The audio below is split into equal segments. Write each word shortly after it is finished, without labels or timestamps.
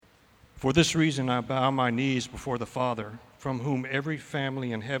For this reason I bow my knees before the Father, from whom every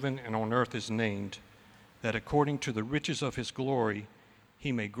family in heaven and on earth is named, that according to the riches of his glory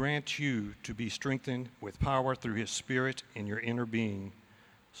he may grant you to be strengthened with power through his Spirit in your inner being,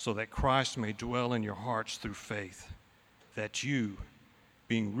 so that Christ may dwell in your hearts through faith, that you,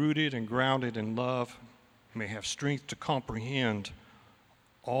 being rooted and grounded in love, may have strength to comprehend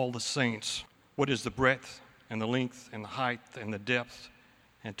all the saints, what is the breadth and the length and the height and the depth,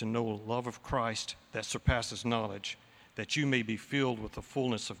 and to know the love of Christ that surpasses knowledge, that you may be filled with the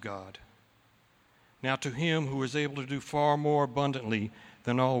fullness of God. Now to him who is able to do far more abundantly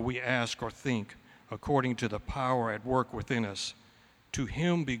than all we ask or think, according to the power at work within us, to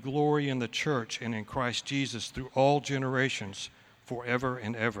him be glory in the church and in Christ Jesus through all generations, forever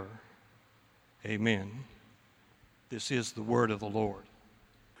and ever. Amen. This is the word of the Lord.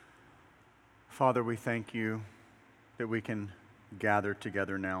 Father, we thank you that we can gather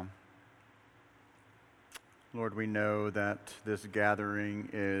together now. Lord, we know that this gathering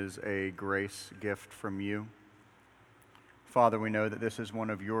is a grace gift from you. Father, we know that this is one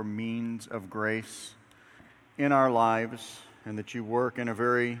of your means of grace in our lives, and that you work in a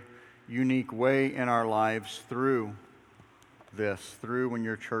very unique way in our lives through when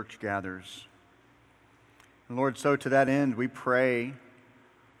your church gathers. And Lord, so to that end, we pray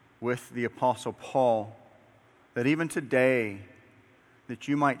with the Apostle Paul that even today, that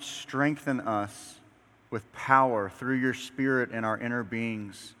you might strengthen us with power through your Spirit in our inner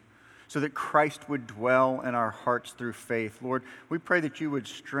beings, so that Christ would dwell in our hearts through faith. Lord, we pray that you would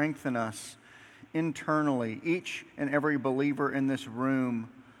strengthen us internally, each and every believer in this room,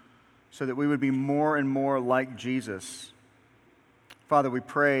 so that we would be more and more like Jesus. Father, we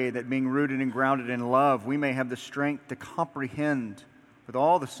pray that being rooted and grounded in love, we may have the strength to comprehend with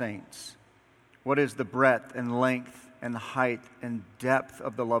all the saints what is the breadth and length and the height and depth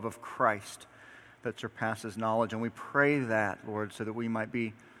of the love of Christ that surpasses knowledge. And we pray that, Lord, so that we might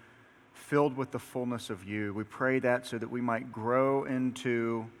be filled with the fullness of you. We pray that so that we might grow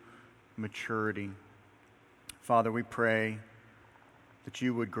into maturity. Father, we pray that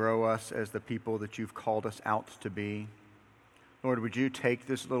you would grow us as the people that you've called us out to be. Lord, would you take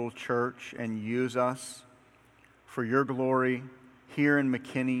this little church and use us for your glory here in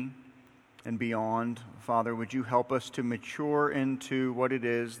McKinney and beyond. Father, would you help us to mature into what it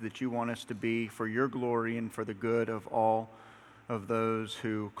is that you want us to be for your glory and for the good of all of those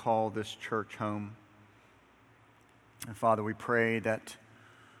who call this church home. And Father, we pray that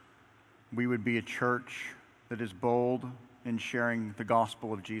we would be a church that is bold in sharing the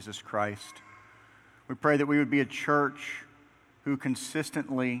gospel of Jesus Christ. We pray that we would be a church who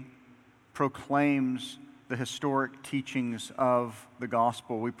consistently proclaims the historic teachings of the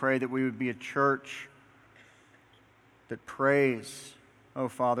gospel. We pray that we would be a church that prays. Oh,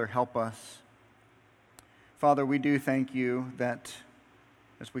 Father, help us. Father, we do thank you that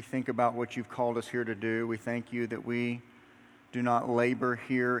as we think about what you've called us here to do, we thank you that we do not labor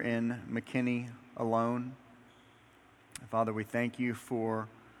here in McKinney alone. Father, we thank you for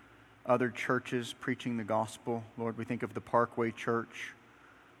other churches preaching the gospel. Lord, we think of the Parkway Church.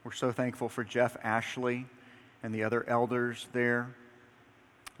 We're so thankful for Jeff Ashley and the other elders there.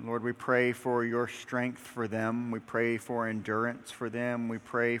 Lord, we pray for your strength for them. We pray for endurance for them. We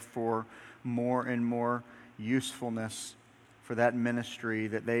pray for more and more usefulness for that ministry,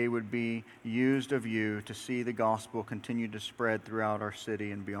 that they would be used of you to see the gospel continue to spread throughout our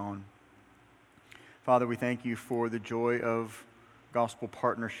city and beyond. Father, we thank you for the joy of gospel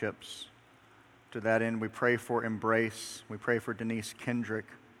partnerships. To that end, we pray for Embrace. We pray for Denise Kendrick.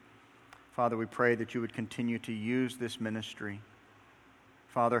 Father, we pray that you would continue to use this ministry.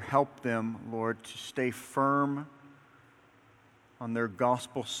 Father, help them, Lord, to stay firm on their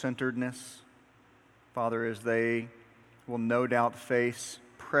gospel-centeredness. Father, as they will no doubt face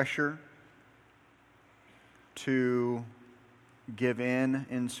pressure to give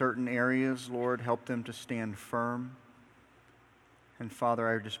in certain areas, Lord, help them to stand firm. And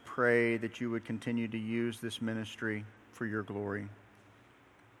Father, I just pray that you would continue to use this ministry for your glory.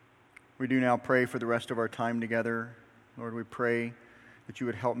 We do now pray for the rest of our time together. Lord, we pray that you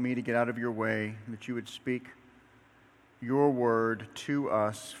would help me to get out of your way, and that you would speak your word to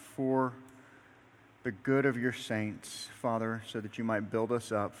us for the good of your saints, Father, so that you might build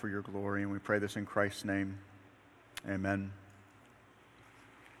us up for your glory. And we pray this in Christ's name. Amen.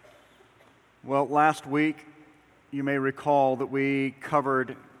 Well, last week, you may recall that we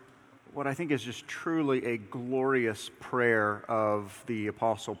covered what I think is just truly a glorious prayer of the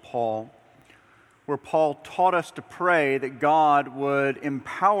Apostle Paul, where Paul taught us to pray that God would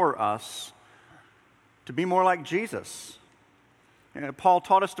empower us to be more like Jesus, Paul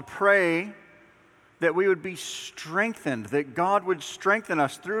taught us to pray that we would be strengthened, that God would strengthen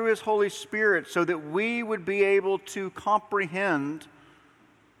us through His Holy Spirit so that we would be able to comprehend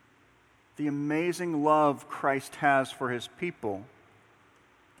the amazing love Christ has for His people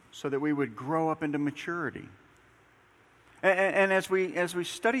so that we would grow up into maturity. And as we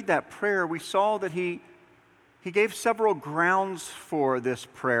studied that prayer, we saw that he gave several grounds for this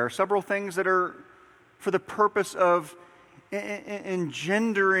prayer, several things that are for the purpose of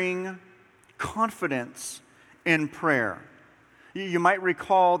engendering confidence in prayer. You might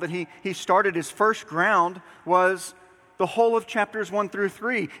recall that he started, his first ground was the whole of chapters 1 through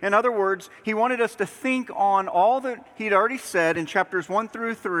 3. In other words, he wanted us to think on all that he'd already said in chapters 1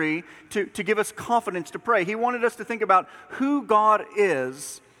 through 3 to give us confidence to pray. He wanted us to think about who God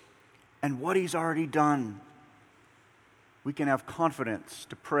is and what He's already done. We can have confidence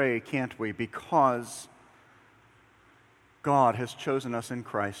to pray, can't we? Because God has chosen us in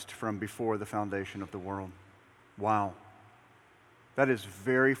Christ from before the foundation of the world. Wow. That is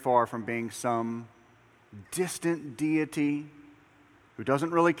very far from being some distant deity who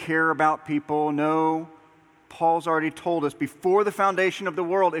doesn't really care about people. No, Paul's already told us before the foundation of the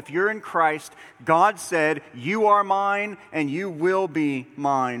world, if you're in Christ, God said, "You are mine and you will be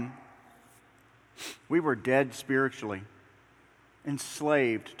mine." We were dead spiritually,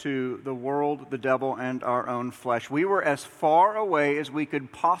 enslaved to the world, the devil, and our own flesh. We were as far away as we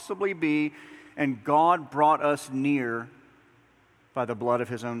could possibly be, and God brought us near by the blood of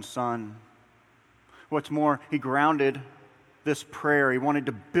His own Son. What's more, He grounded this prayer. He wanted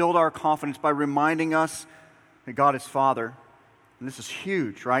to build our confidence by reminding us that God is Father. And this is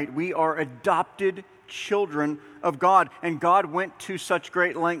huge, right? We are adopted children of God, and God went to such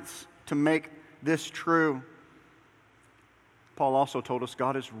great lengths to make this true. Paul also told us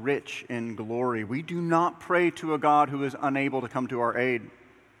God is rich in glory. We do not pray to a God who is unable to come to our aid.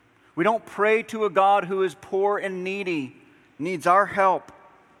 We don't pray to a God who is poor and needy, needs our help.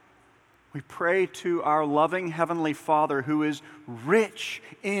 We pray to our loving Heavenly Father who is rich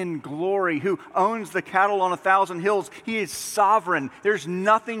in glory, who owns the cattle on 1,000 hills. He is sovereign. There's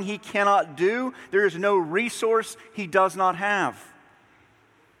nothing He cannot do. There is no resource He does not have.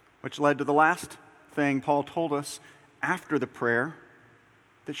 Which led to the last thing Paul told us after the prayer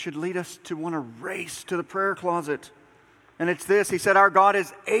that should lead us to want to race to the prayer closet. And it's this. He said, our God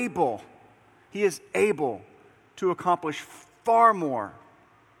is able. He is able to accomplish far more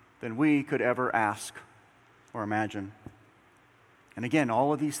than we could ever ask or imagine. And again,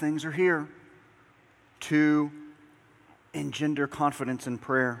 all of these things are here to engender confidence in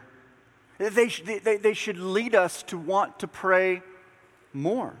prayer. They should lead us to want to pray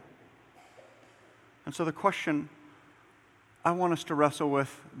more. And so the question I want us to wrestle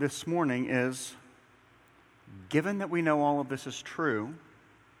with this morning is, given that we know all of this is true,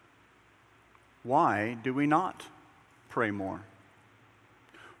 why do we not pray more?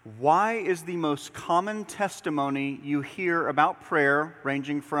 Why is the most common testimony you hear about prayer,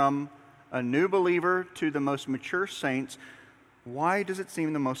 ranging from a new believer to the most mature saints, why does it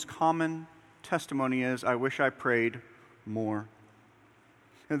seem the most common testimony is, I wish I prayed more?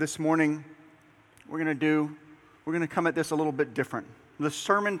 Now, this morning, we're going to come at this a little bit different. The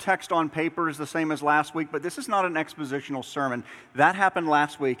sermon text on paper is the same as last week, but this is not an expositional sermon. That happened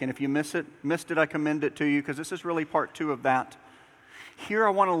last week, and if you missed it, I commend it to you, because this is really part 2 of that. Here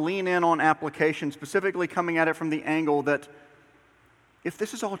I want to lean in on application, specifically coming at it from the angle that if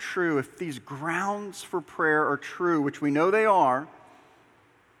this is all true, if these grounds for prayer are true, which we know they are,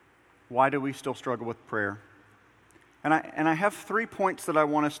 why do we still struggle with prayer? And I have 3 points that I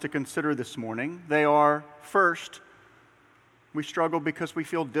want us to consider this morning. They are, first, we struggle because we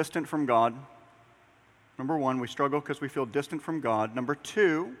feel distant from God. Number 1, we struggle because we feel distant from God. Number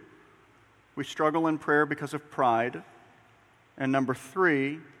 2, we struggle in prayer because of pride. And number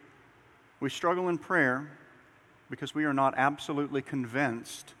 3, we struggle in prayer because we are not absolutely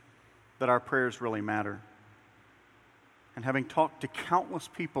convinced that our prayers really matter. And having talked to countless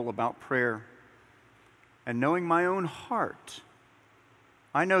people about prayer and knowing my own heart,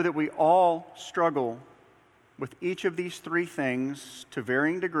 I know that we all struggle with each of these 3 things to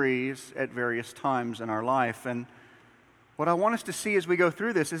varying degrees at various times in our life. And what I want us to see as we go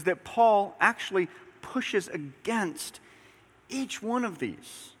through this is that Paul actually pushes against each one of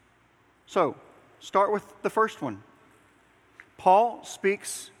these. So, start with the first one. Paul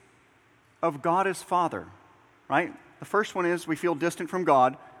speaks of God as Father, right? The first one is we feel distant from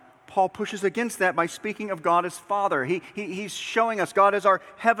God. Paul pushes against that by speaking of God as Father. He's showing us God as our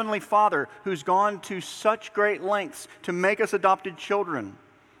Heavenly Father who's gone to such great lengths to make us adopted children.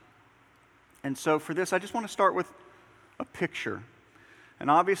 And so for this, I just want to start with a picture. And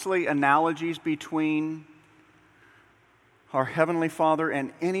obviously, analogies between our Heavenly Father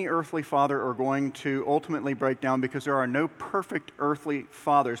and any earthly father are going to ultimately break down because there are no perfect earthly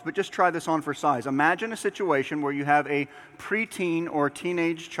fathers. But just try this on for size. Imagine a situation where you have a preteen or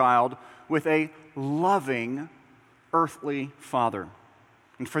teenage child with a loving earthly father.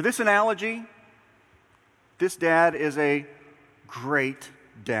 And for this analogy, this dad is a great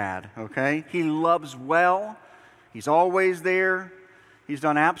dad, okay? He loves well. He's always there. He's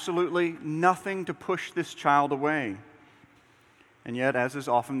done absolutely nothing to push this child away. And yet, as is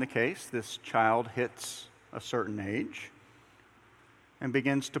often the case, this child hits a certain age and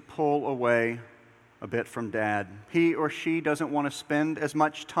begins to pull away a bit from dad. He or she doesn't want to spend as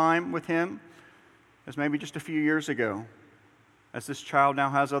much time with him as maybe just a few years ago, as this child now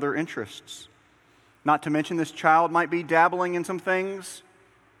has other interests. Not to mention, this child might be dabbling in some things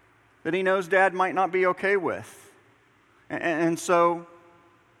that he knows dad might not be okay with. And so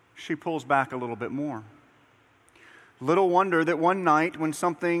she pulls back a little bit more. Little wonder that one night when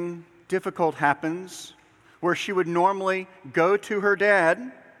something difficult happens, where she would normally go to her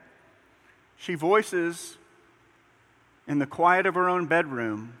dad, she voices in the quiet of her own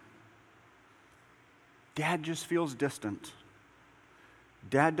bedroom, "Dad just feels distant.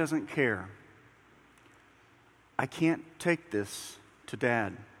 Dad doesn't care. I can't take this to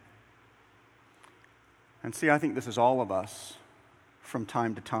Dad." And see, I think this is all of us from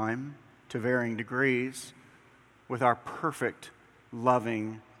time to time, to varying degrees, with our perfect,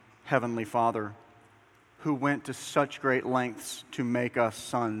 loving Heavenly Father who went to such great lengths to make us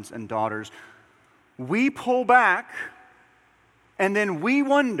sons and daughters. We pull back, and then we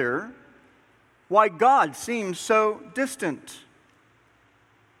wonder why God seems so distant.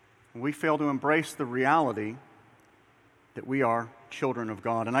 We fail to embrace the reality that we are children of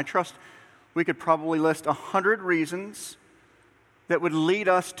God. And I trust we could probably list 100 reasons that would lead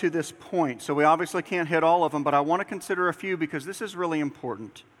us to this point. So we obviously can't hit all of them, but I want to consider a few because this is really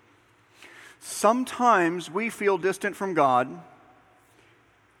important. Sometimes we feel distant from God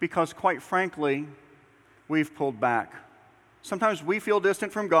because, quite frankly, we've pulled back. Sometimes we feel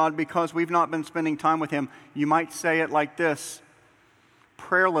distant from God because we've not been spending time with Him. You might say it like this: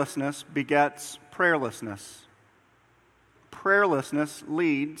 prayerlessness begets prayerlessness. Prayerlessness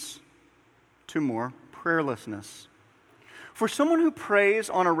leads to more prayerlessness. For someone who prays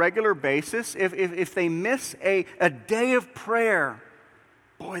on a regular basis, if they miss a day of prayer,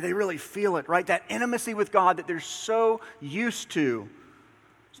 boy, they really feel it, right? That intimacy with God that they're so used to,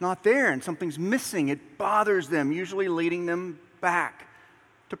 it's not there and something's missing. It bothers them, usually leading them back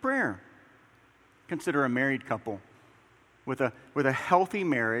to prayer. Consider a married couple with a healthy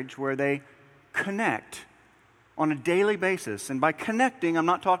marriage where they connect on a daily basis. And by connecting, I'm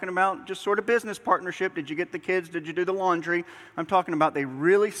not talking about just sort of business partnership. Did you get the kids? Did you do the laundry? I'm talking about they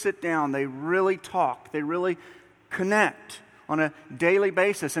really sit down, they really talk, they really connect on a daily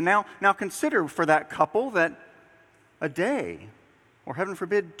basis. And now consider for that couple that a day, or heaven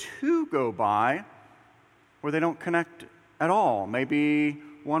forbid, two go by where they don't connect at all. Maybe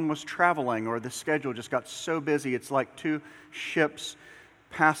one was traveling or the schedule just got so busy it's like two ships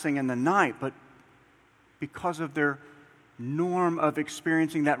passing in the night. But because of their norm of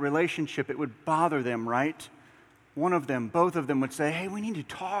experiencing that relationship, it would bother them, right? One of them, both of them would say, "Hey, we need to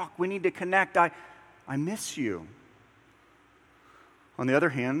talk, we need to connect, I miss you." On the other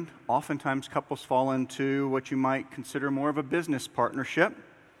hand, oftentimes couples fall into what you might consider more of a business partnership,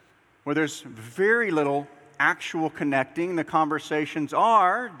 where there's very little actual connecting. The conversations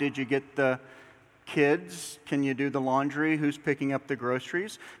are, did you get the kids? Can you do the laundry? Who's picking up the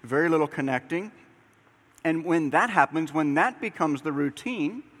groceries? Very little connecting. And when that happens, when that becomes the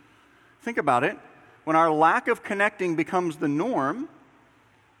routine, think about it, when our lack of connecting becomes the norm,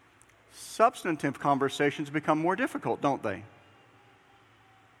 substantive conversations become more difficult, don't they?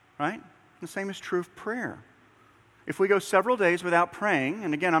 Right? The same is true of prayer. If we go several days without praying,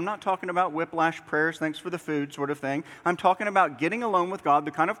 and again, I'm not talking about whiplash prayers, thanks for the food sort of thing. I'm talking about getting alone with God,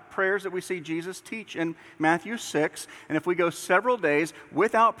 the kind of prayers that we see Jesus teach in Matthew 6. And if we go several days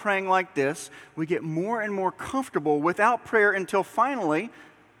without praying like this, we get more and more comfortable without prayer until finally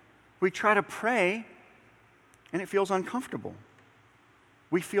we try to pray and it feels uncomfortable.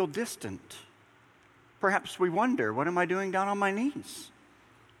 We feel distant. Perhaps we wonder, what am I doing down on my knees?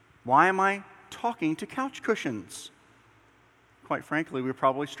 Why am I talking to couch cushions? Quite frankly, we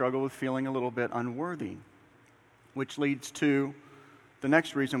probably struggle with feeling a little bit unworthy, which leads to the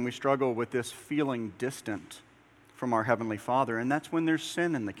next reason we struggle with this feeling distant from our Heavenly Father, and that's when there's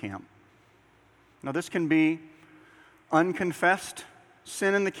sin in the camp. Now, this can be unconfessed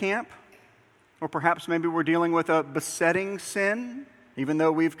sin in the camp, or perhaps maybe we're dealing with a besetting sin Even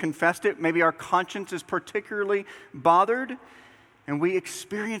though we've confessed it, maybe our conscience is particularly bothered, and we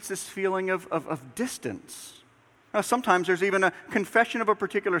experience this feeling of distance. Now, sometimes there's even a confession of a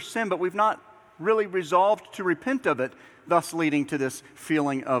particular sin, but we've not really resolved to repent of it, thus leading to this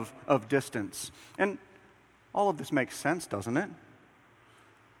feeling of distance. And all of this makes sense, doesn't it?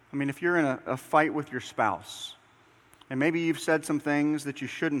 I mean, if you're in a fight with your spouse, and maybe you've said some things that you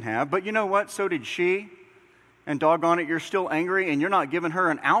shouldn't have, but you know what? So did she. And doggone it, you're still angry, and you're not giving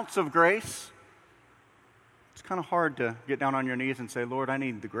her an ounce of grace. It's kind of hard to get down on your knees and say, Lord, I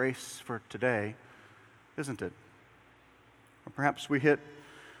need the grace for today, isn't it? Or perhaps we hit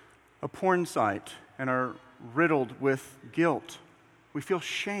a porn site and are riddled with guilt. We feel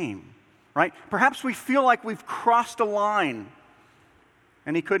shame, right? Perhaps we feel like we've crossed a line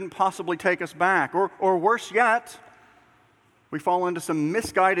and he couldn't possibly take us back. Or worse yet, we fall into some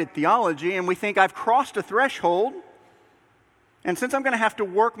misguided theology and we think I've crossed a threshold, and since I'm going to have to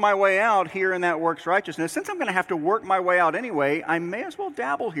work my way out here in that works righteousness, since I'm going to have to work my way out anyway, I may as well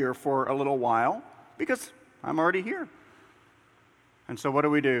dabble here for a little while because I'm already here. And so what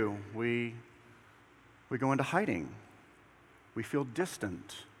do? We go into hiding. We feel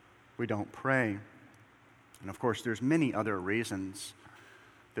distant. We don't pray. And of course, there's many other reasons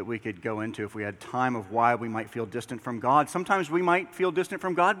that we could go into if we had time of why we might feel distant from God. Sometimes we might feel distant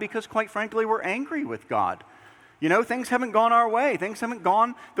from God because, quite frankly, we're angry with God. You know, things haven't gone our way. Things haven't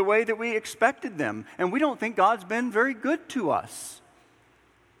gone the way that we expected them. And we don't think God's been very good to us.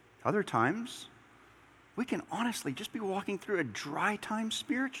 Other times, we can honestly just be walking through a dry time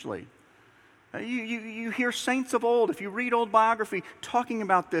spiritually. You hear saints of old, if you read old biography, talking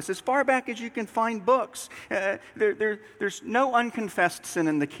about this. As far back as you can find books, there's no unconfessed sin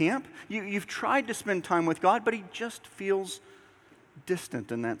in the camp. You've tried to spend time with God, but he just feels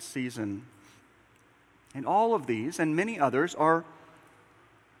distant in that season. And all of these, and many others, are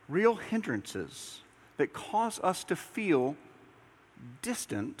real hindrances that cause us to feel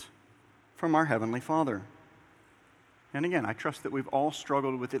distant from our Heavenly Father. And again, I trust that we've all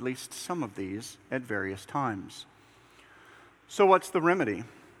struggled with at least some of these at various times. So what's the remedy?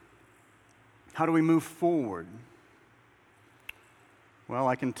 How do we move forward? Well,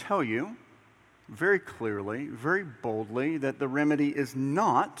 I can tell you very clearly, very boldly, that the remedy is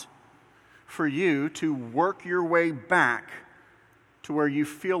not for you to work your way back to where you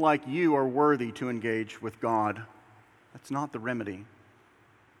feel like you are worthy to engage with God. That's not the remedy.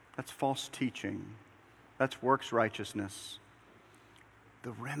 That's false teaching. That's works righteousness.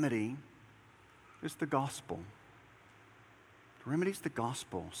 The remedy is the gospel. The remedy is the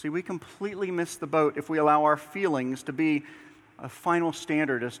gospel. See, we completely miss the boat if we allow our feelings to be a final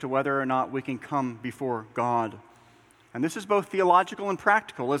standard as to whether or not we can come before God. And this is both theological and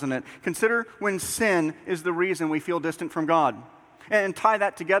practical, isn't it? Consider when sin is the reason we feel distant from God. And tie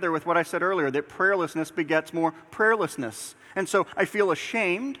that together with what I said earlier, that prayerlessness begets more prayerlessness. And so I feel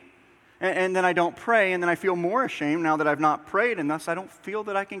ashamed, and then I don't pray, and then I feel more ashamed now that I've not prayed, and thus I don't feel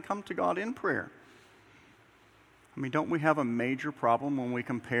that I can come to God in prayer. I mean, don't we have a major problem when we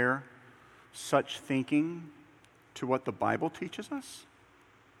compare such thinking to what the Bible teaches us?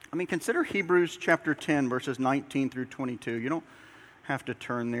 I mean, consider Hebrews chapter 10, verses 19 through 22. You don't have to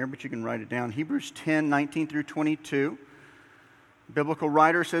turn there, but you can write it down. Hebrews 10, 19 through 22. Biblical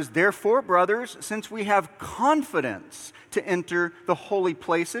writer says, "Therefore, brothers, since we have confidence to enter the holy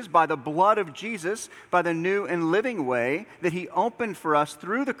places by the blood of Jesus, by the new and living way that he opened for us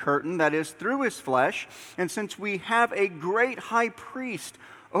through the curtain, that is, through his flesh, and since we have a great high priest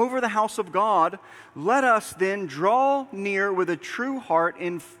over the house of God, let us then draw near with a true heart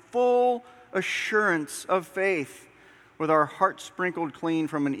in full assurance of faith, with our hearts sprinkled clean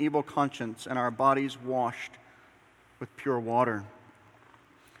from an evil conscience and our bodies washed with pure water."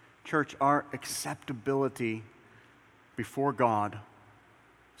 Church, our acceptability before God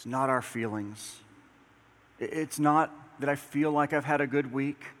is not our feelings. It's not that I feel like I've had a good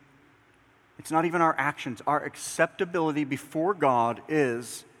week. It's not even our actions. Our acceptability before God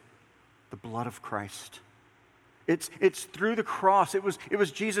is the blood of Christ. It's through the cross. It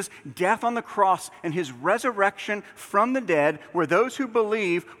was Jesus' death on the cross and his resurrection from the dead, where those who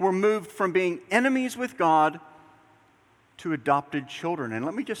believe were moved from being enemies with God to adopted children. And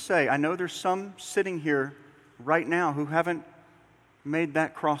let me just say, I know there's some sitting here right now who haven't made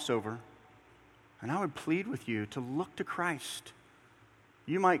that crossover. And I would plead with you to look to Christ.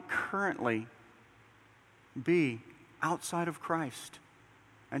 You might currently be outside of Christ,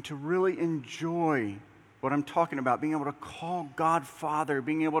 and to really enjoy what I'm talking about, being able to call God Father,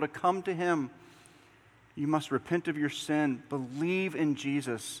 being able to come to him. You must repent of your sin, believe in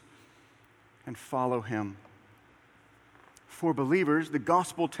Jesus, and follow him. For believers, the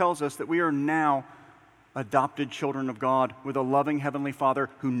gospel tells us that we are now adopted children of God with a loving Heavenly Father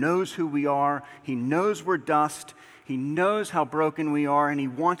who knows who we are. He knows we're dust. He knows how broken we are, and He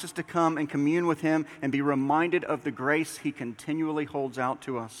wants us to come and commune with Him and be reminded of the grace He continually holds out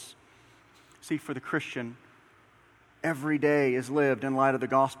to us. See, for the Christian, every day is lived in light of the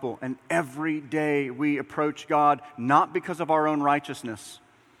gospel, and every day we approach God not because of our own righteousness,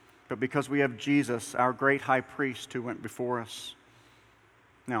 but because we have Jesus, our great high priest who went before us.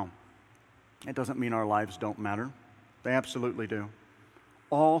 Now, it doesn't mean our lives don't matter. They absolutely do.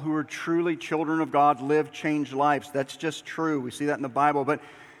 All who are truly children of God live changed lives. That's just true. We see that in the Bible.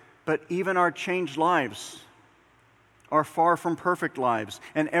 But even our changed lives are far from perfect lives.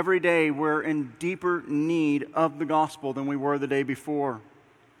 And every day we're in deeper need of the gospel than we were the day before.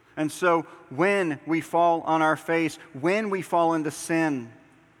 And so when we fall on our face, when we fall into sin,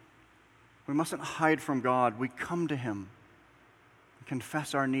 we mustn't hide from God. We come to Him and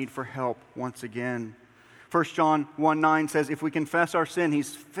confess our need for help once again. 1 John 1:9 says, if we confess our sin,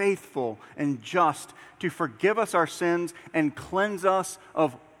 He's faithful and just to forgive us our sins and cleanse us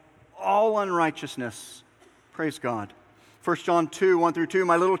of all unrighteousness. Praise God. 1 John 2:1-2,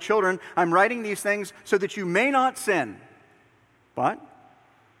 my little children, I'm writing these things so that you may not sin. But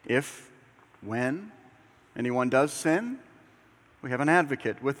if, when anyone does sin, we have an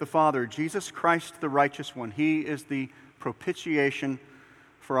advocate with the Father, Jesus Christ the righteous one. He is the propitiation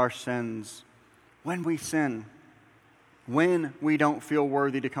for our sins. When we sin, when we don't feel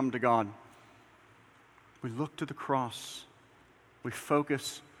worthy to come to God, we look to the cross. We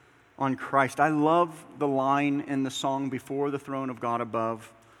focus on Christ. I love the line in the song Before the Throne of God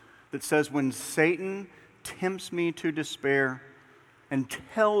Above that says, when Satan tempts me to despair and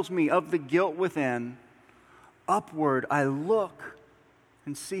tells me of the guilt within, upward I look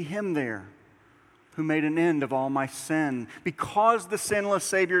and see Him there who made an end of all my sin. Because the sinless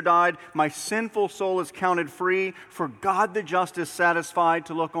Savior died, my sinful soul is counted free, for God the just is satisfied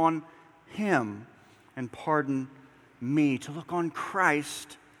to look on Him and pardon me, to look on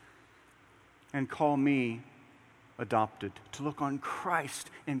Christ and call me adopted, to look on Christ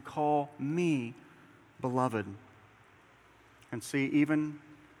and call me beloved. And see, even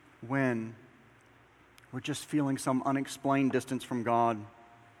when we're just feeling some unexplained distance from God,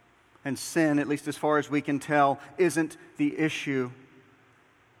 and sin, at least as far as we can tell, isn't the issue,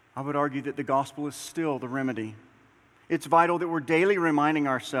 I would argue that the gospel is still the remedy. It's vital that we're daily reminding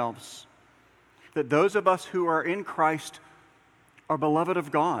ourselves that those of us who are in Christ are beloved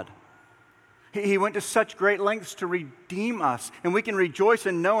of God. He went to such great lengths to redeem us, and we can rejoice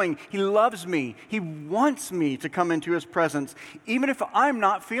in knowing He loves me. He wants me to come into His presence, even if I'm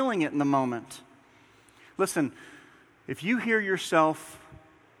not feeling it in the moment. Listen, if you hear yourself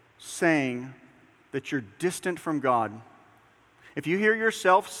saying that you're distant from God, if you hear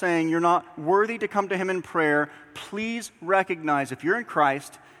yourself saying you're not worthy to come to Him in prayer, please recognize if you're in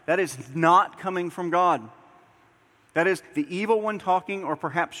Christ, that is not coming from God. That is the evil one talking, or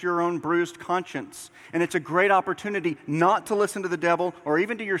perhaps your own bruised conscience. And it's a great opportunity not to listen to the devil or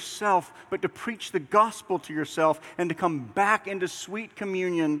even to yourself, but to preach the gospel to yourself and to come back into sweet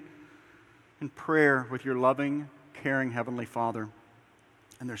communion and prayer with your loving, caring Heavenly Father.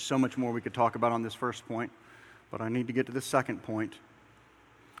 And there's so much more we could talk about on this first point, but I need to get to the second point.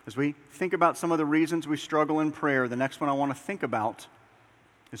 As we think about some of the reasons we struggle in prayer, the next one I want to think about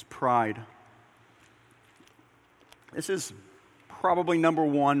is pride. This is probably number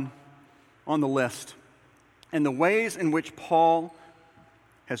one on the list. And the ways in which Paul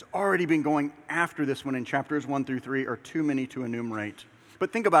has already been going after this one in chapters 1-3 are too many to enumerate.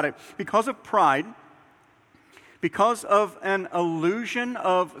 But think about it. Because of pride, because of an illusion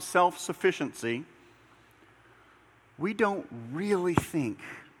of self-sufficiency, we don't really think,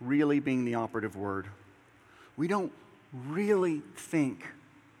 really being the operative word, we don't really think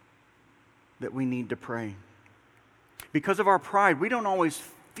that we need to pray. Because of our pride, we don't always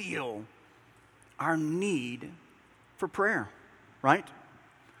feel our need for prayer, right?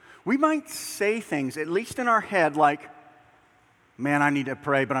 We might say things, at least in our head, like, man, I need to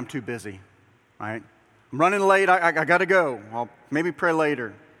pray, but I'm too busy, right? I'm running late, I got to go. I'll maybe pray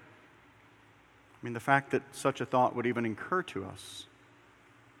later. I mean, the fact that such a thought would even occur to us,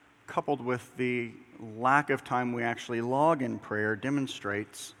 coupled with the lack of time we actually log in prayer,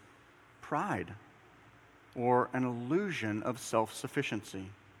 demonstrates pride or an illusion of self-sufficiency.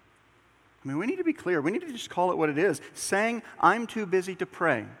 I mean, we need to be clear. We need to just call it what it is. Saying, I'm too busy to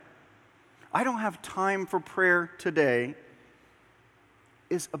pray, I don't have time for prayer today,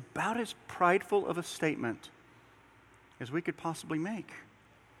 is about as prideful of a statement as we could possibly make.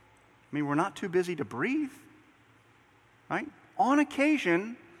 I mean, we're not too busy to breathe. right? On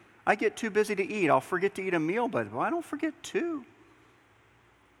occasion, I get too busy to eat. I'll forget to eat a meal, but I don't forget two.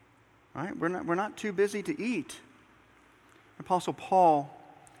 Right? We're not too busy to eat. Apostle Paul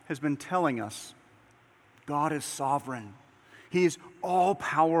has been telling us God is sovereign. He is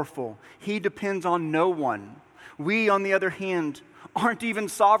all-powerful. He depends on no one. We, on the other hand, aren't even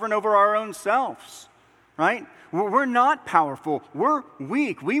sovereign over our own selves, right? We're not powerful. We're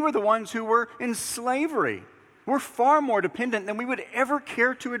weak. We were the ones who were in slavery. We're far more dependent than we would ever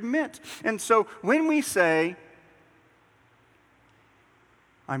care to admit. And so when we say,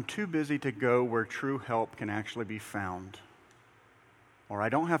 I'm too busy to go where true help can actually be found, or I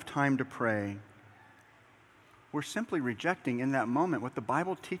don't have time to pray, we're simply rejecting in that moment what the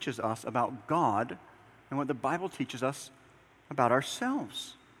Bible teaches us about God and what the Bible teaches us about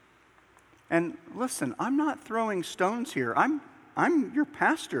ourselves. And listen, I'm not throwing stones here. I'm your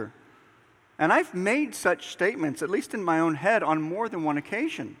pastor. And I've made such statements, at least in my own head, on more than one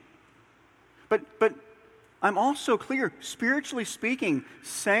occasion. But I'm also clear, spiritually speaking,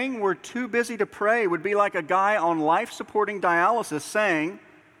 saying we're too busy to pray would be like a guy on life-supporting dialysis saying,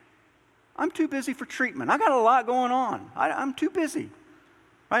 I'm too busy for treatment. I got a lot going on. I'm too busy.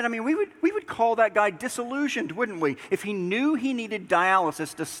 Right? I mean, we would call that guy disillusioned, wouldn't we? If he knew he needed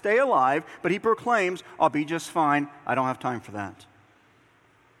dialysis to stay alive, but he proclaims, I'll be just fine. I don't have time for that.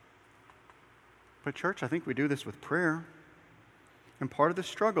 But church, I think we do this with prayer. And part of the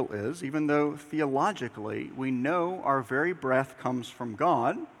struggle is, even though theologically we know our very breath comes from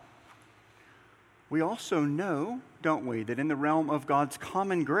God, we also know, don't we, that in the realm of God's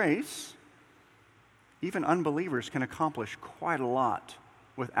common grace, even unbelievers can accomplish quite a lot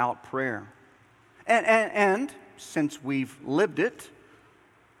without prayer. And since we've lived it,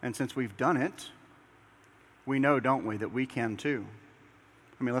 and since we've done it, we know, don't we, that we can too.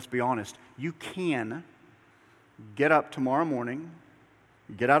 I mean, let's be honest. You can get up tomorrow morning,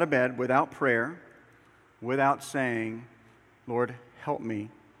 get out of bed without prayer, without saying, Lord, help me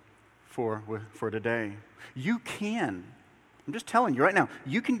for today. You can. I'm just telling you right now,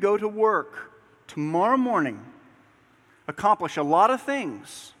 you can go to work tomorrow morning, accomplish a lot of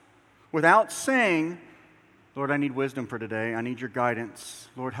things without saying, Lord, I need wisdom for today. I need your guidance.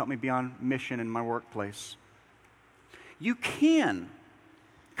 Lord, help me be on mission in my workplace. You can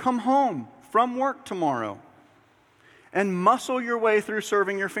come home from work tomorrow and muscle your way through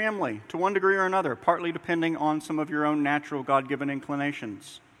serving your family to one degree or another, partly depending on some of your own natural God-given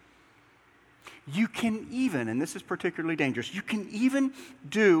inclinations. You can even, and this is particularly dangerous, you can even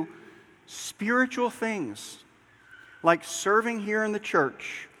do spiritual things like serving here in the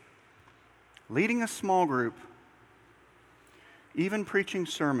church, leading a small group, even preaching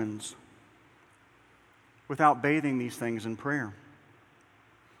sermons without bathing these things in prayer.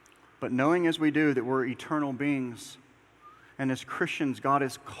 But knowing as we do that we're eternal beings, and as Christians, God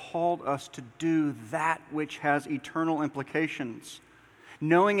has called us to do that which has eternal implications.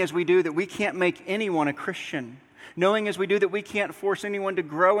 Knowing as we do that we can't make anyone a Christian. Knowing as we do that we can't force anyone to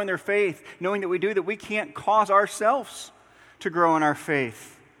grow in their faith. Knowing that we do that we can't cause ourselves to grow in our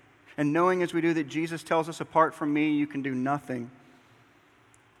faith. And knowing as we do that Jesus tells us, apart from me, you can do nothing.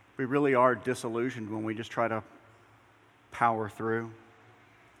 We really are disillusioned when we just try to power through.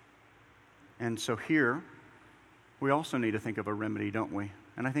 And so here, we also need to think of a remedy, don't we?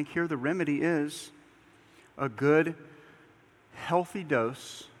 And I think here the remedy is a good, healthy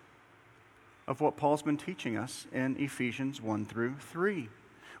dose of what Paul's been teaching us in Ephesians 1 through 3.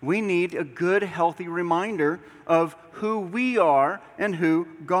 We need a good, healthy reminder of who we are and who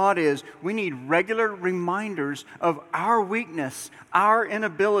God is. We need regular reminders of our weakness, our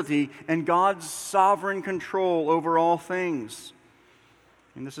inability, and God's sovereign control over all things.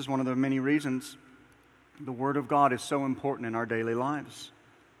 And this is one of the many reasons the Word of God is so important in our daily lives.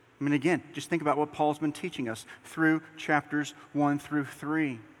 I mean, again, just think about what Paul's been teaching us through chapters 1 through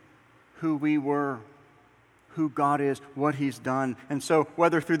 3. Who we were, who God is, what He's done. And so,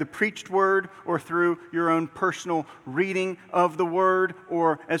 whether through the preached Word or through your own personal reading of the Word,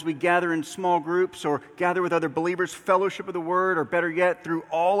 or as we gather in small groups or gather with other believers, fellowship of the Word, or better yet, through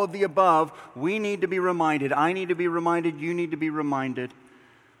all of the above, we need to be reminded. I need to be reminded. You need to be reminded.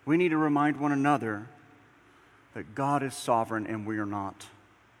 We need to remind one another that God is sovereign and we are not.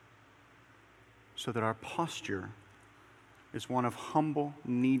 So that our posture is one of humble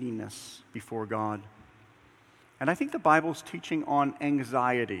neediness before God. And I think the Bible's teaching on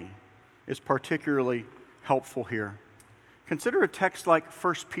anxiety is particularly helpful here. Consider a text like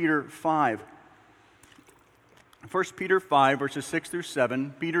 1 Peter 5. 1 Peter 5, verses 6 through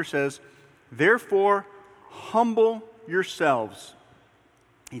 7, Peter says, "Therefore, humble yourselves."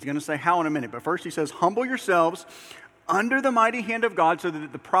 He's going to say how in a minute, but first he says, "Humble yourselves under the mighty hand of God, so that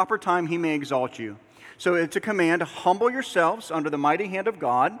at the proper time he may exalt you. So it's a command, humble yourselves under the mighty hand of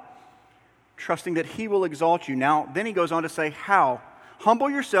God, trusting that he will exalt you. Now, then he goes on to say, how? Humble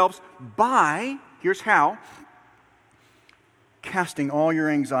yourselves by, here's how, casting all your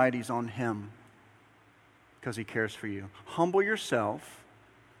anxieties on him, because he cares for you. Humble yourself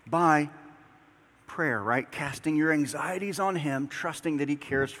by prayer, right? Casting your anxieties on him, trusting that he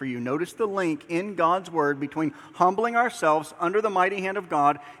cares for you. Notice the link in God's word between humbling ourselves under the mighty hand of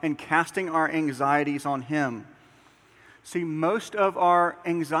God and casting our anxieties on him. See, most of our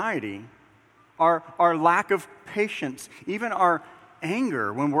anxiety, our lack of patience, even our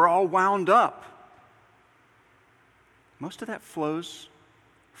anger when we're all wound up, most of that flows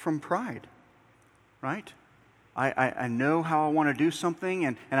from pride, right? I know how I want to do something,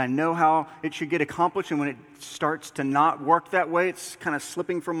 and I know how it should get accomplished, and when it starts to not work that way, it's kind of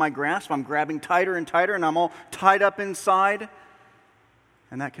slipping from my grasp. I'm grabbing tighter and tighter, and I'm all tied up inside.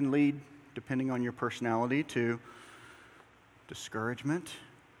 And that can lead, depending on your personality, to discouragement,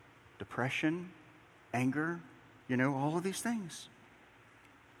 depression, anger, all of these things.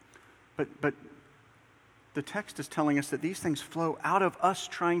 But the text is telling us that these things flow out of us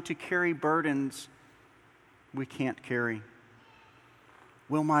trying to carry burdens we can't carry.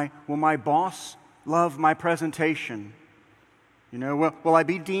 Will my boss love my presentation? Will I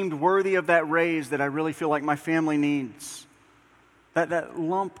be deemed worthy of that raise that I really feel like my family needs? That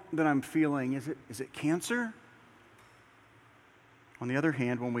lump that I'm feeling, is it cancer? On the other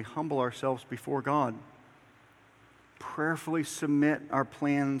hand, when we humble ourselves before God, prayerfully submit our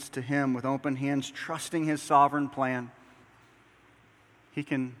plans to him with open hands, trusting his sovereign plan, he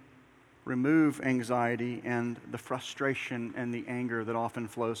can remove anxiety and the frustration and the anger that often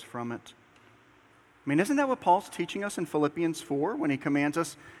flows from it. Isn't that what Paul's teaching us in Philippians 4 when he commands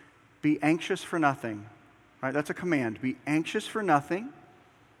us, be anxious for nothing? Right? That's a command. Be anxious for nothing.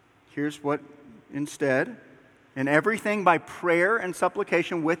 Here's what instead, in everything by prayer and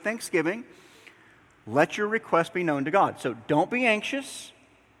supplication with thanksgiving, let your request be known to God. So don't be anxious.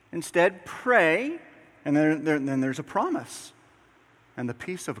 Instead, pray. And then there's a promise. And the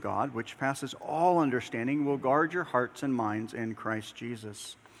peace of God, which passes all understanding, will guard your hearts and minds in Christ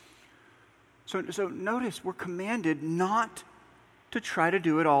Jesus. So notice, we're commanded not to try to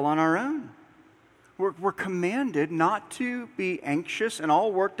do it all on our own. We're commanded not to be anxious and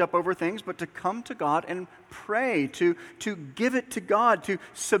all worked up over things, but to come to God and pray, to give it to God, to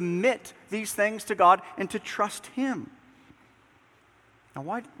submit these things to God, and to trust him. Now,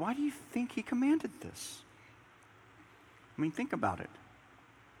 why do you think he commanded this? Think about it.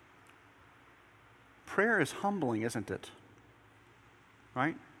 Prayer is humbling, isn't it?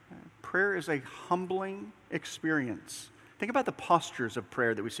 Right? Prayer is a humbling experience. Think about the postures of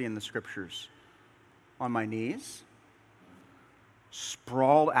prayer that we see in the scriptures. On my knees,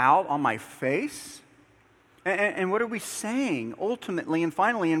 sprawled out on my face. And what are we saying ultimately and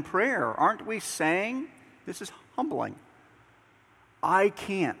finally in prayer? Aren't we saying, this is humbling? I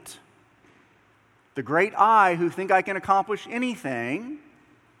can't. The great I who think I can accomplish anything,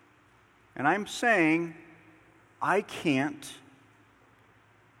 and I'm saying, I can't,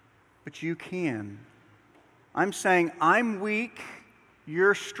 but you can. I'm saying, I'm weak,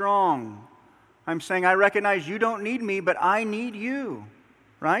 you're strong. I'm saying, I recognize you don't need me, but I need you,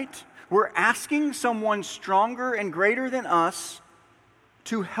 right? We're asking someone stronger and greater than us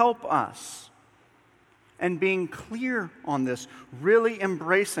to help us. And being clear on this, really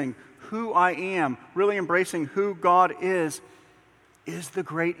embracing who I am, really embracing who God is the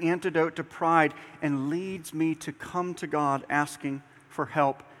great antidote to pride and leads me to come to God asking for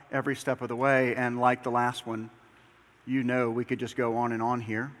help every step of the way. And like the last one, we could just go on and on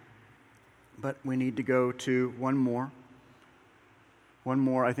here. But we need to go to one more,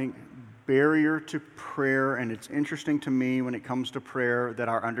 I think, barrier to prayer. And it's interesting to me when it comes to prayer that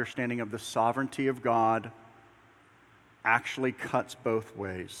our understanding of the sovereignty of God actually cuts both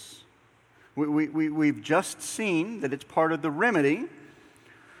ways. We've just seen that it's part of the remedy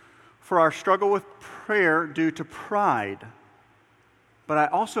for our struggle with prayer due to pride. But I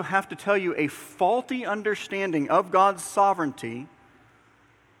also have to tell you, a faulty understanding of God's sovereignty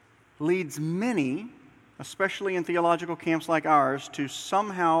leads many, especially in theological camps like ours, to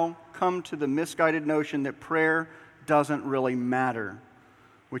somehow come to the misguided notion that prayer doesn't really matter,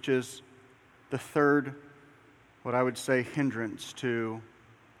 which is the third, what I would say, hindrance to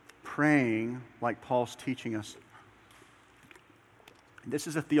praying like Paul's teaching us. This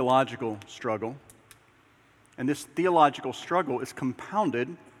is a theological struggle, and this theological struggle is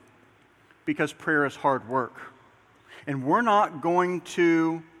compounded because prayer is hard work. And we're not going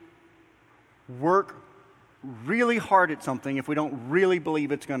to work really hard at something if we don't really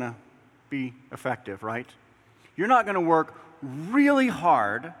believe it's going to be effective, right? You're not going to work really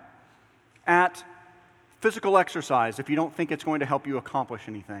hard at physical exercise if you don't think it's going to help you accomplish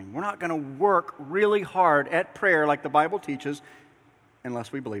anything. We're not going to work really hard at prayer like the Bible teaches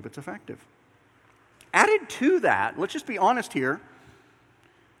unless we believe it's effective. Added to that, let's just be honest here,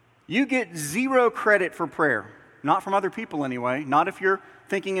 you get 0 credit for prayer. Not from other people anyway. Not if you're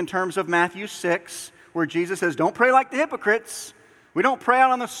thinking in terms of Matthew 6, where Jesus says, don't pray like the hypocrites. We don't pray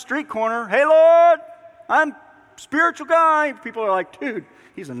out on the street corner. Hey, Lord, I'm a spiritual guy. People are like, dude,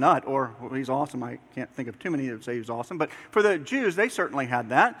 he's a nut, or well, he's awesome. I can't think of too many that would say he's awesome. But for the Jews, they certainly had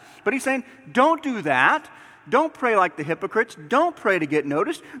that. But he's saying, don't do that. Don't pray like the hypocrites. Don't pray to get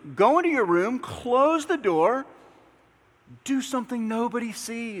noticed. Go into your room, close the door, do something nobody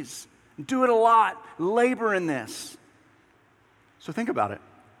sees. Do it a lot. Labor in this. So think about it.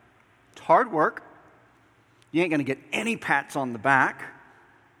 It's hard work. You ain't going to get any pats on the back.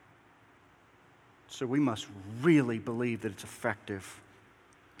 So we must really believe that it's effective.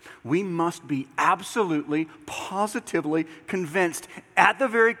 We must be absolutely, positively convinced at the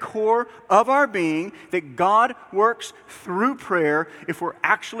very core of our being that God works through prayer if we're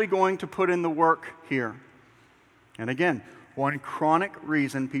actually going to put in the work here. And again, one chronic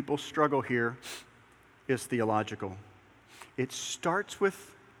reason people struggle here is theological. It starts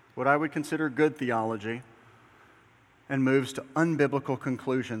with what I would consider good theology and moves to unbiblical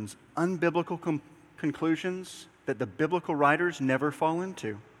conclusions. Unbiblical conclusions that the biblical writers never fall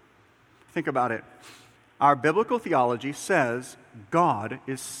into. Think about it. Our biblical theology says God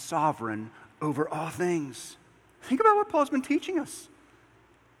is sovereign over all things. Think about what Paul's been teaching us.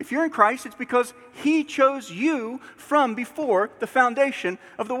 If you're in Christ, it's because He chose you from before the foundation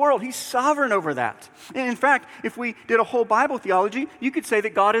of the world. He's sovereign over that. And in fact, if we did a whole Bible theology, you could say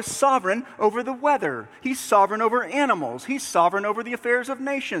that God is sovereign over the weather. He's sovereign over animals. He's sovereign over the affairs of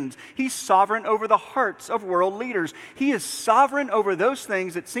nations. He's sovereign over the hearts of world leaders. He is sovereign over those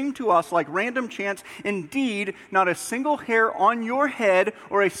things that seem to us like random chance. Indeed, not a single hair on your head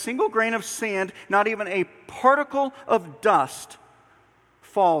or a single grain of sand, not even a particle of dust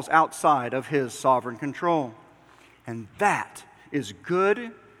falls outside of His sovereign control. And that is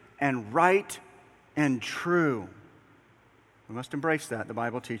good and right and true. We must embrace that. The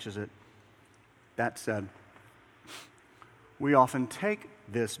Bible teaches it. That said, we often take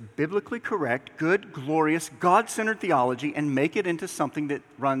this biblically correct, good, glorious, God-centered theology and make it into something that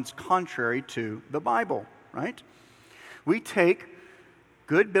runs contrary to the Bible, right? We take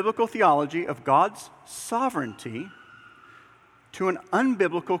good biblical theology of God's sovereignty to an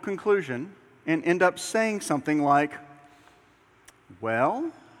unbiblical conclusion and end up saying something like, well,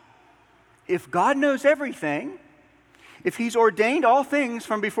 if God knows everything, if He's ordained all things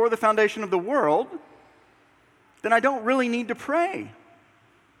from before the foundation of the world, then I don't really need to pray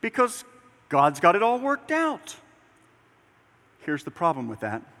because God's got it all worked out. Here's the problem with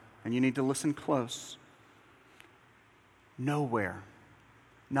that, and you need to listen close. Nowhere,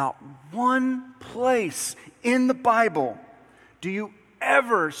 not one place in the Bible do you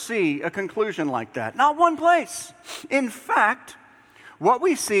ever see a conclusion like that? Not one place. In fact, what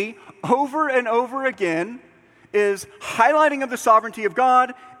we see over and over again is highlighting of the sovereignty of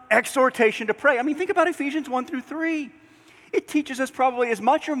God, exhortation to pray. I mean, think about Ephesians 1 through 3. It teaches us probably as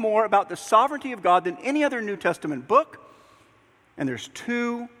much or more about the sovereignty of God than any other New Testament book. And there's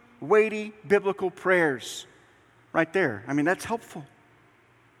 2 weighty biblical prayers right there. I mean, that's helpful.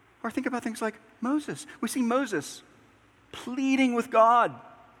 Or think about things like Moses. We see Moses pleading with God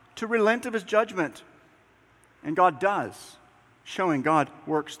to relent of His judgment. And God does, showing God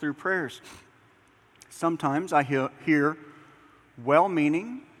works through prayers. Sometimes I hear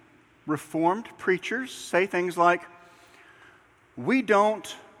well-meaning, Reformed preachers say things like, we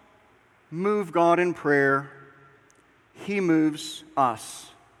don't move God in prayer, He moves us.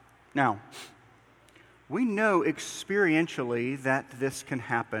 Now, we know experientially that this can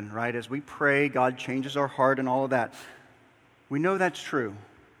happen, right? As we pray, God changes our heart and all of that. We know that's true.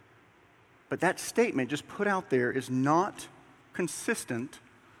 But that statement just put out there is not consistent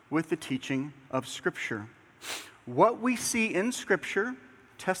with the teaching of Scripture. What we see in Scripture,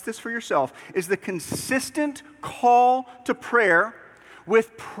 test this for yourself, is the consistent call to prayer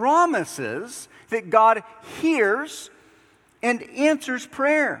with promises that God hears and answers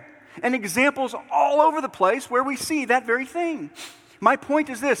prayer. And examples all over the place where we see that very thing. My point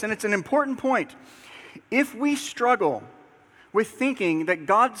is this, and it's an important point. If we struggle with thinking that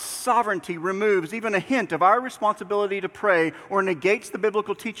God's sovereignty removes even a hint of our responsibility to pray or negates the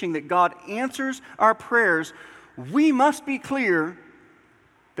biblical teaching that God answers our prayers, we must be clear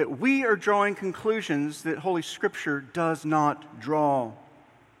that we are drawing conclusions that Holy Scripture does not draw.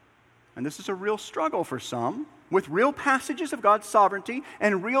 And this is a real struggle for some, with real passages of God's sovereignty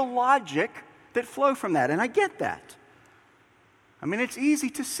and real logic that flow from that. And I get that. I mean, it's easy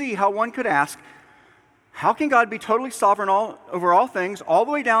to see how one could ask, how can God be totally sovereign over all things, all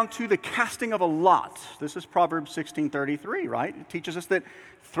the way down to the casting of a lot? This is Proverbs 16:33, right? It teaches us that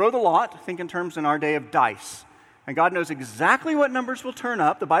throw the lot, think in terms in our day of dice. And God knows exactly what numbers will turn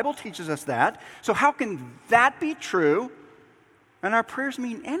up. The Bible teaches us that. So how can that be true and our prayers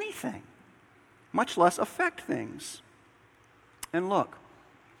mean anything, much less affect things? And look,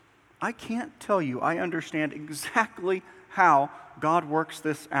 I can't tell you I understand exactly how God works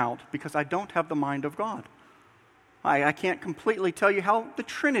this out because I don't have the mind of God. I can't completely tell you how the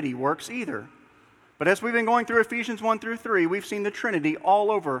Trinity works either. But as we've been going through Ephesians 1 through 3, we've seen the Trinity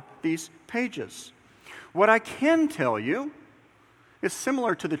all over these pages. What I can tell you is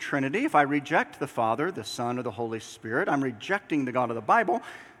similar to the Trinity. If I reject the Father, the Son, or the Holy Spirit, I'm rejecting the God of the Bible.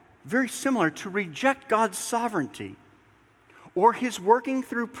 Very similar to reject God's sovereignty or His working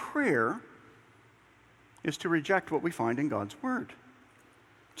through prayer is to reject what we find in God's Word.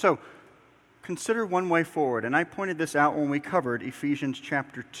 So, consider one way forward, and I pointed this out when we covered Ephesians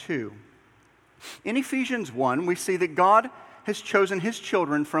chapter 2. In Ephesians 1, we see that God has chosen His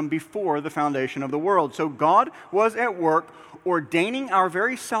children from before the foundation of the world. So God was at work ordaining our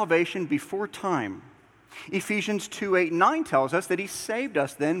very salvation before time. Ephesians 2:8-9 tells us that He saved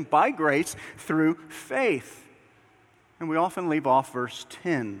us then by grace through faith. And we often leave off verse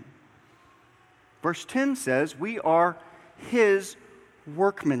 10. Verse 10 says, we are His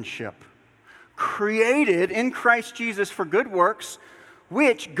workmanship, created in Christ Jesus for good works,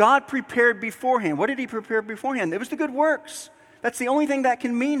 which God prepared beforehand. What did He prepare beforehand? It was the good works. That's the only thing that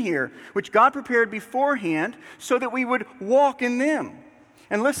can mean here, which God prepared beforehand so that we would walk in them.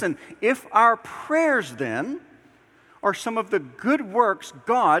 And listen, if our prayers then are some of the good works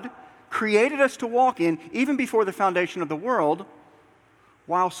God created us to walk in even before the foundation of the world,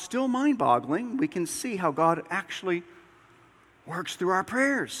 while still mind-boggling, we can see how God actually works through our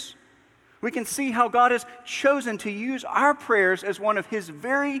prayers. We can see how God has chosen to use our prayers as one of His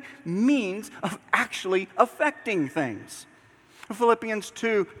very means of actually affecting things. Philippians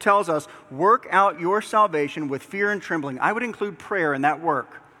 2 tells us, work out your salvation with fear and trembling. I would include prayer in that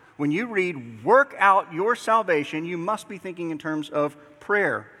work. When you read, work out your salvation, you must be thinking in terms of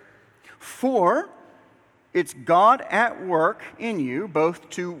prayer. For it's God at work in you, both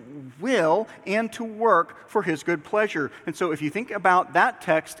to will and to work for His good pleasure. And so if you think about that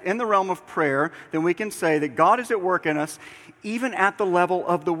text in the realm of prayer, then we can say that God is at work in us, even at the level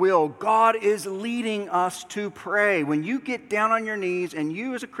of the will. God is leading us to pray. When you get down on your knees and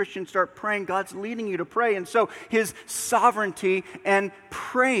you as a Christian start praying, God's leading you to pray. And so His sovereignty and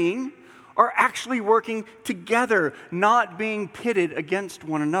praying are actually working together, not being pitted against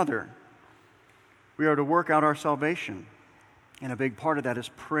one another. We are to work out our salvation, and a big part of that is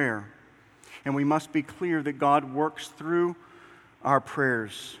prayer. And we must be clear that God works through our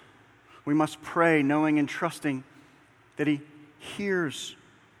prayers. We must pray knowing and trusting that He hears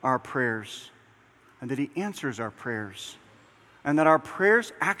our prayers and that He answers our prayers and that our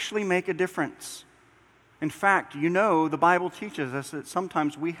prayers actually make a difference. In fact, you know, the Bible teaches us that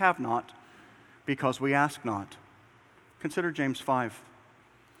sometimes we have not because we ask not. Consider James 5.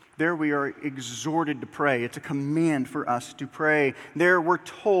 There we are exhorted to pray. It's a command for us to pray. There we're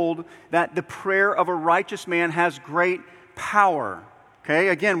told that the prayer of a righteous man has great power. Okay,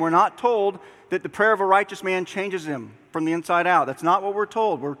 again, we're not told that the prayer of a righteous man changes him from the inside out. That's not what we're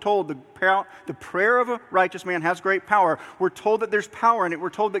told. We're told the prayer of a righteous man has great power. We're told that there's power in it. We're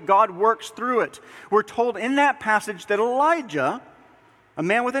told that God works through it. We're told in that passage that Elijah, a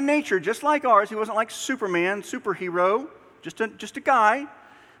man with a nature just like ours, he wasn't like Superman, superhero, just a guy.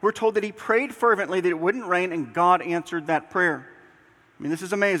 We're told that he prayed fervently that it wouldn't rain, and God answered that prayer. I mean, this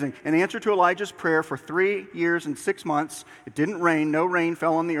is amazing. In answer to Elijah's prayer for 3 years and 6 months, it didn't rain, no rain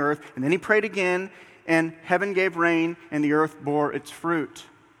fell on the earth. And then he prayed again, and heaven gave rain, and the earth bore its fruit.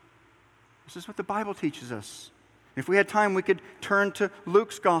 This is what the Bible teaches us. If we had time, we could turn to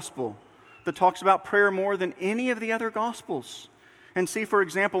Luke's gospel that talks about prayer more than any of the other gospels. And see, for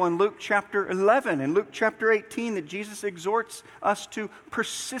example, in Luke chapter 11 and Luke chapter 18 that Jesus exhorts us to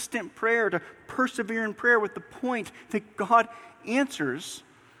persistent prayer, to persevere in prayer with the point that God answers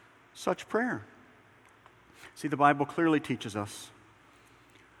such prayer. See, the Bible clearly teaches us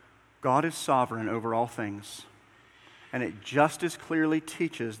God is sovereign over all things. And it just as clearly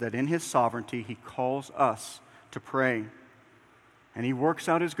teaches that in His sovereignty He calls us to pray. And He works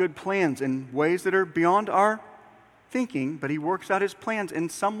out His good plans in ways that are beyond our thinking, but he works out his plans in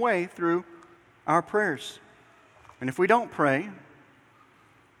some way through our prayers. And if we don't pray,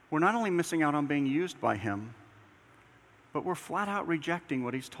 we're not only missing out on being used by him, but we're flat out rejecting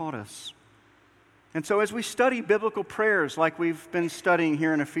what he's taught us. And so as we study biblical prayers like we've been studying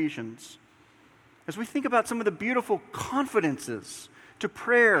here in Ephesians, as we think about some of the beautiful confidences to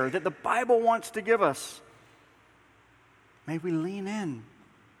prayer that the Bible wants to give us, may we lean in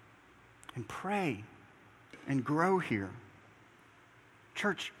and pray and grow here.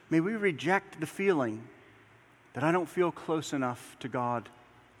 Church, may we reject the feeling that I don't feel close enough to God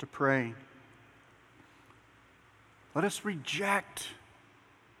to pray. Let us reject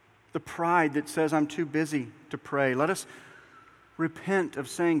the pride that says I'm too busy to pray. Let us repent of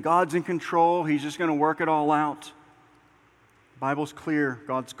saying God's in control, he's just going to work it all out. The Bible's clear.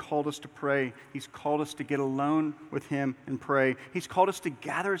 God's called us to pray. He's called us to get alone with him and pray. He's called us to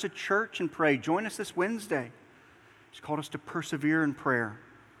gather as a church and pray. Join us this Wednesday. He's called us to persevere in prayer.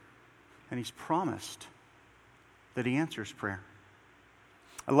 And he's promised that he answers prayer.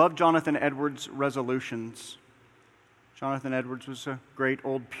 I love Jonathan Edwards' resolutions. Jonathan Edwards was a great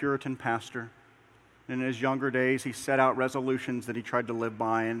old Puritan pastor. And in his younger days, he set out resolutions that he tried to live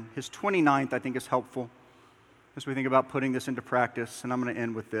by. And his 29th, I think, is helpful as we think about putting this into practice. And I'm going to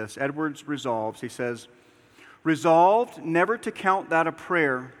end with this. Edwards resolves, he says, resolved never to count that a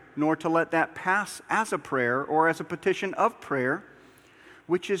prayer, nor to let that pass as a prayer or as a petition of prayer,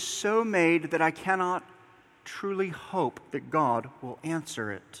 which is so made that I cannot truly hope that God will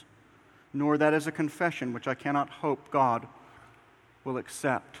answer it, nor that as a confession which I cannot hope God will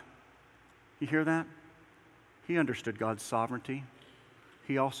accept. You hear that? He understood God's sovereignty.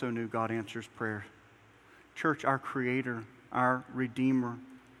 He also knew God answers prayer. Church, our Creator, our Redeemer,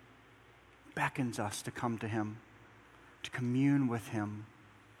 beckons us to come to him, to commune with him,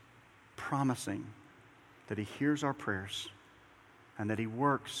 promising that he hears our prayers and that he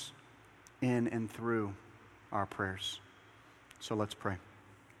works in and through our prayers. So let's pray.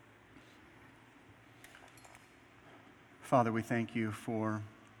 Father, we thank you for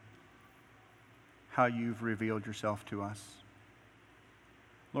how you've revealed yourself to us.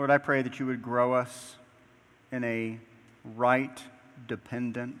 Lord, I pray that you would grow us in a right,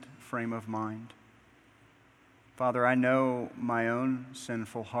 dependent frame of mind. Father, I know my own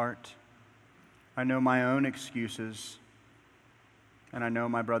sinful heart. I know my own excuses. And I know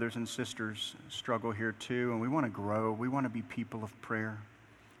my brothers and sisters struggle here too. And we want to grow. We want to be people of prayer.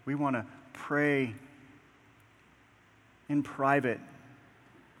 We want to pray in private,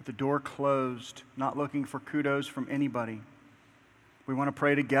 with the door closed, not looking for kudos from anybody. We want to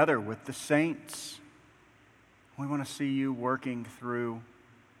pray together with the saints. We want to see you working through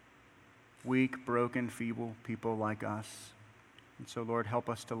weak, broken, feeble people like us. And so, Lord, help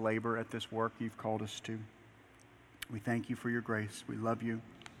us to labor at this work you've called us to. We thank you for your grace. We love you.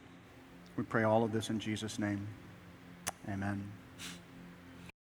 We pray all of this in Jesus' name. Amen.